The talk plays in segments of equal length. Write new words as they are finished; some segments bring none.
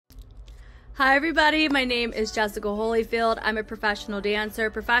Hi everybody, my name is Jessica Holyfield. I'm a professional dancer,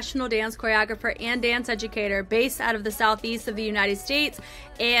 professional dance choreographer, and dance educator based out of the southeast of the United States.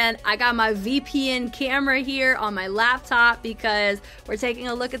 And I got my VPN camera here on my laptop because we're taking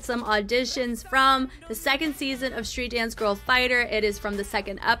a look at some auditions from the second season of Street Dance Girl Fighter. It is from the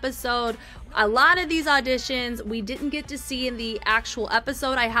second episode. A lot of these auditions we didn't get to see in the actual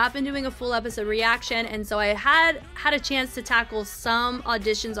episode. I have been doing a full episode reaction, and so I had a chance to tackle some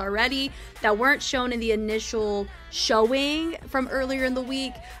auditions already that weren't shown in the initial showing from earlier in the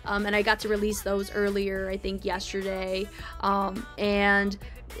week, and I got to release those earlier, I think yesterday, and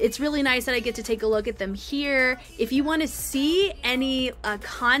it's really nice that I get to take a look at them here. If you want to see any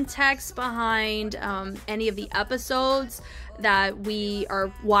context behind any of the episodes that we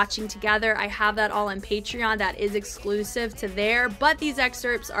are watching together, I have that all on Patreon. That is exclusive to there, but these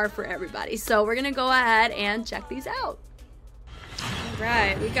excerpts are for everybody. So we're gonna go ahead and check these out. All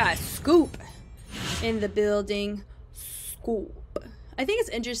right, we got Scoop in the building. Scoop. I think it's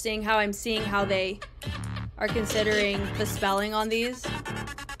interesting how I'm seeing how they are considering the spelling on these.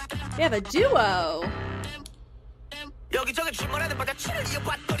 They have a duo.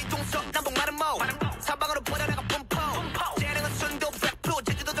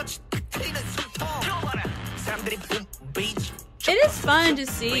 It is fun to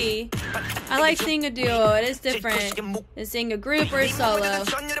see. I like seeing a duo. It is different than seeing a group or a solo.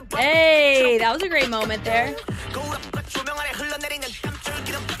 Hey, that was a great moment there.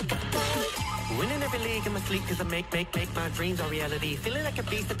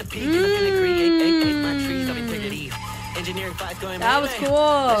 That was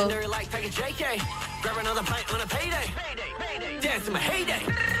cool.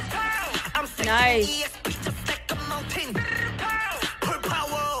 Nice.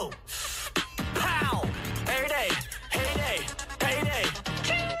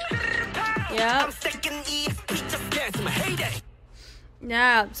 Yeah.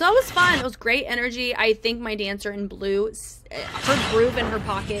 Yeah, so that was fun. It was great energy. I think my dancer in blue, her groove in her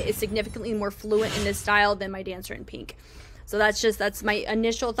pocket is significantly more fluent in this style than my dancer in pink. So that's my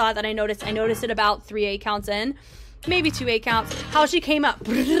initial thought that I noticed. I noticed it about 3 8 counts in, maybe 2 8 counts. How she came up,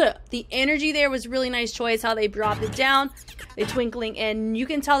 the energy there was really nice choice. How they dropped it down, the twinkling in. You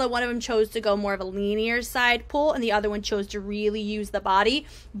can tell that one of them chose to go more of a linear side pull, and the other one chose to really use the body.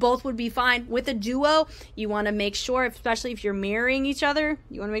 Both would be fine. With a duo, you want to make sure, especially if you're mirroring each other,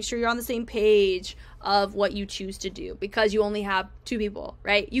 you want to make sure you're on the same page of what you choose to do, because you only have 2 people,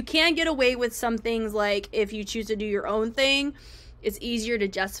 right? You can get away with some things, like if you choose to do your own thing, it's easier to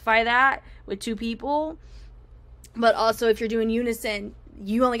justify that with 2 people. But also, if you're doing unison,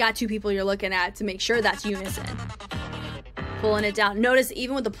 you only got 2 people you're looking at to make sure that's unison. Pulling it down. Notice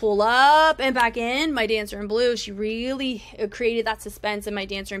even with the pull up and back in, my dancer in blue, she really created that suspense, and my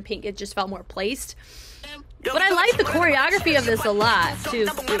dancer in pink, it just felt more placed. But I like the choreography of this a lot, too.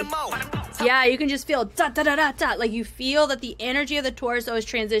 Yeah, you can just feel da-da-da-da-da. Like, you feel that the energy of the torso is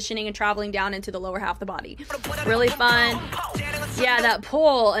transitioning and traveling down into the lower half of the body. Really fun. Yeah, that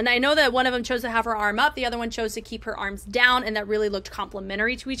pull. And I know that one of them chose to have her arm up. The other one chose to keep her arms down, and that really looked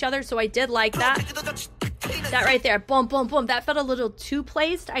complementary to each other. So I did like that. That right there, boom, boom, boom. That felt a little too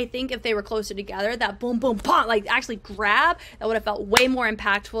placed. I think if they were closer together, that boom, boom, boom, like actually grab, that would have felt way more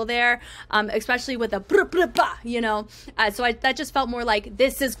impactful there, especially with a brr, brr, bah, you know. So that just felt more like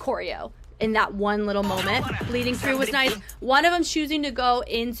this is choreo in that one little moment. Bleeding through was nice. One of them choosing to go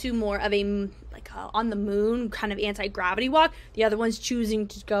into more of a on the moon kind of anti-gravity walk. The other one's choosing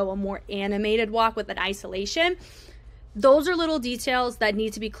to go a more animated walk with an isolation. Those are little details that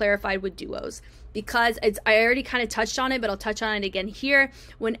need to be clarified with duos, because I already kind of touched on it, but I'll touch on it again here.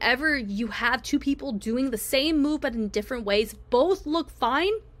 Whenever you have 2 people doing the same move but in different ways, both look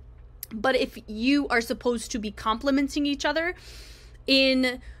fine. But if you are supposed to be complementing each other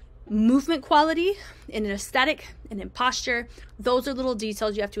in movement quality, in an aesthetic, and in posture, those are little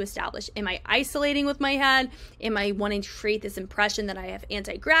details you have to establish. Am I isolating with my head? Am I wanting to create this impression that I have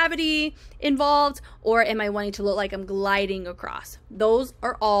anti-gravity involved? Or am I wanting to look like I'm gliding across? Those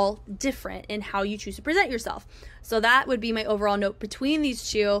are all different in how you choose to present yourself. So that would be my overall note between these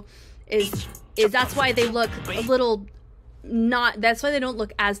two, is that's why they look a little that's why they don't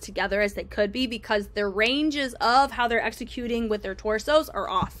look as together as they could be, because their ranges of how they're executing with their torsos are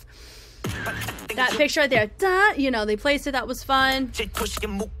off. That picture right there, you know, they placed it. That was fun.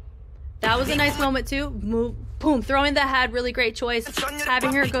 That was a nice moment too. Move, boom, throwing the head, really great choice.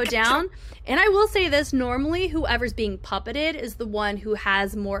 Having her go down. And I will say this, normally whoever's being puppeted is the one who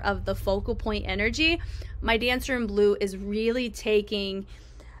has more of the focal point energy. My dancer in blue is really taking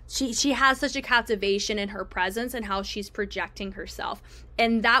she has such a captivation in her presence and how she's projecting herself.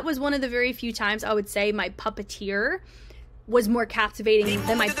 And that was one of the very few times I would say my puppeteer was more captivating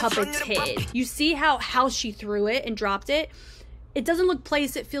than my puppeted. You see how she threw it and dropped it? It doesn't look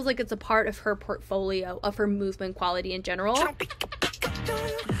placed. It feels like it's a part of her portfolio, of her movement quality in general.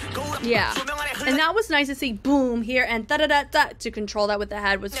 Yeah. And that was nice to see, boom, here, and da-da-da-da, to control that with the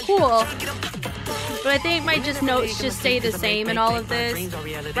head was cool. But I think my notes just stay the same in all of this.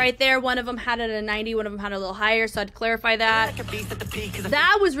 Right there, one of them had it at a 90, one of them had it a little higher, so I'd clarify that.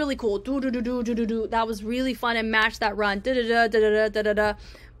 That was really cool. Do-do-do-do-do-do-do. That was really fun and matched that run. Da-da-da-da-da-da-da-da.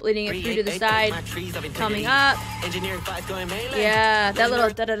 Bleeding it through to the side, coming up. Yeah, that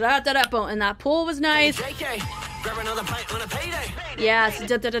little da-da-da-da-da, boom. And that pull was nice. Yes,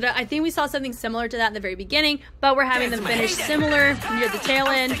 da-da-da-da. I think we saw something similar to that in the very beginning, but we're having them finish similar near the tail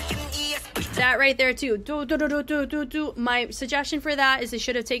end. That right there too. Do. My suggestion for that is they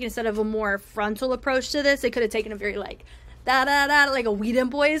should have taken, instead of a more frontal approach to this, they could have taken a very like da-da-da, like a Weed and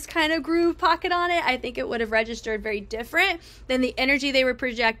Boys kind of groove pocket on it. I think it would have registered very different than the energy they were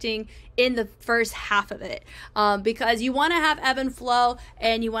projecting in the first half of it. Because you want to have ebb and flow,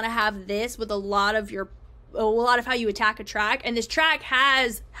 and you want to have this with a lot of how you attack a track, and this track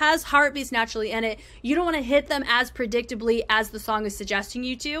has heartbeats naturally in it. You don't want to hit them as predictably as the song is suggesting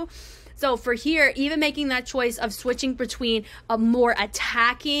you to. So for here, even making that choice of switching between a more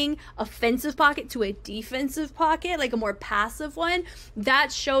attacking, offensive pocket to a defensive pocket, like a more passive one,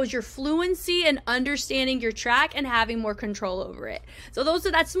 that shows your fluency and understanding your track and having more control over it. So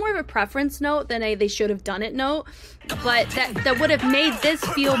that's more of a preference note than a they should have done it note. But that would have made this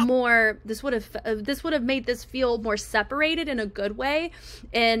feel more. This would have made this feel more separated in a good way.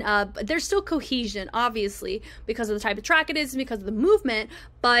 And there's still cohesion, obviously, because of the type of track it is and because of the movement.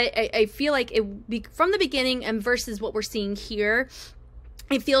 But I feel like from the beginning and versus what we're seeing here,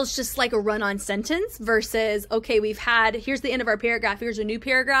 it feels just like a run-on sentence versus, okay, here's the end of our paragraph, here's a new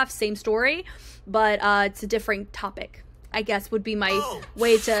paragraph, same story, but it's a different topic, I guess would be my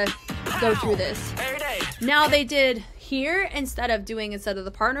way to go through this. Now they did here, instead of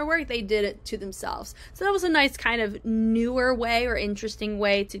the partner work, they did it to themselves. So that was a nice kind of newer way or interesting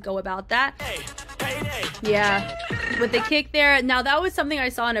way to go about that. Yeah, with the kick there. Now that was something I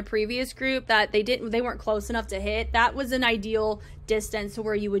saw in a previous group that they weren't close enough to hit. That was an ideal distance to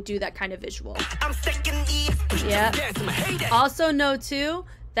where you would do that kind of visual. Yeah. Also note too,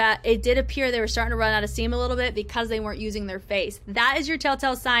 that it did appear they were starting to run out of steam a little bit because they weren't using their face. That is your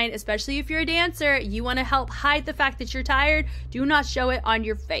telltale sign, especially if you're a dancer. You want to help hide the fact that you're tired. Do not show it on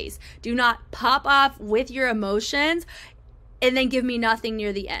your face. Do not pop off with your emotions and then give me nothing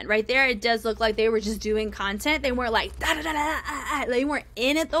near the end. Right there, it does look like they were just doing content. They weren't like, they weren't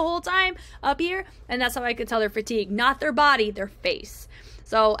in it the whole time up here. And that's how I could tell they're fatigued. Not their body, their face.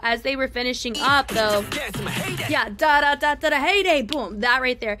 So as they were finishing up though, yeah, da-da-da-da-da, heyday, boom, that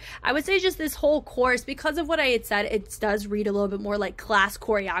right there. I would say just this whole course, because of what I had said, it does read a little bit more like class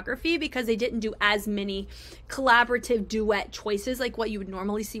choreography because they didn't do as many collaborative duet choices like what you would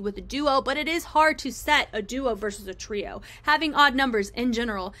normally see with a duo, but it is hard to set a duo versus a trio. Having odd numbers in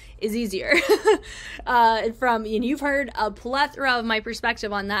general is easier. And you've heard a plethora of my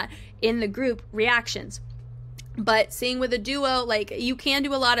perspective on that in the group reactions. But seeing with a duo, like, you can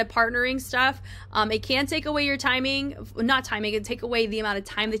do a lot of partnering stuff. It can take away your timing, not timing, it can take away the amount of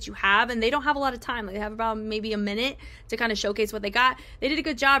time that you have, and they don't have a lot of time. Like, they have about maybe a minute to kind of showcase what they got. They did a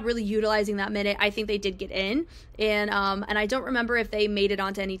good job really utilizing that minute. I think they did get in, and I don't remember if they made it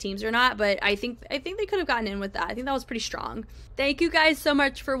onto any teams or not, but I think they could have gotten in with that. I think that was pretty strong. Thank you guys so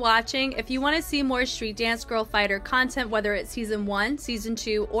much for watching. If you want to see more Street Dance Girl Fighter content, whether it's season 1, season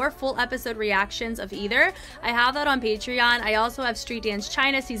 2, or full episode reactions of either, I have that on Patreon. I also have Street Dance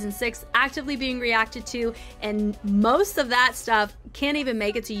China season 6 actively being reacted to, and most of that stuff can't even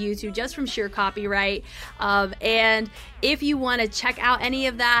make it to YouTube just from sheer copyright. And if you want to check out any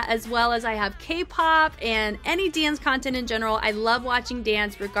of that, as well as I have K-pop and any dance content in general, I love watching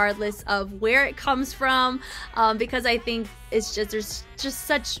dance regardless of where it comes from, because I think there's just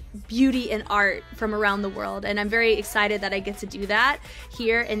such beauty in art from around the world, and I'm very excited that I get to do that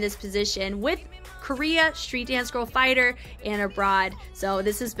here in this position with Korea, Street Dance Girl Fighter, and abroad. So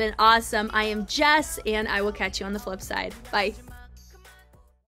this has been awesome. I am Jess, and I will catch you on the flip side. Bye.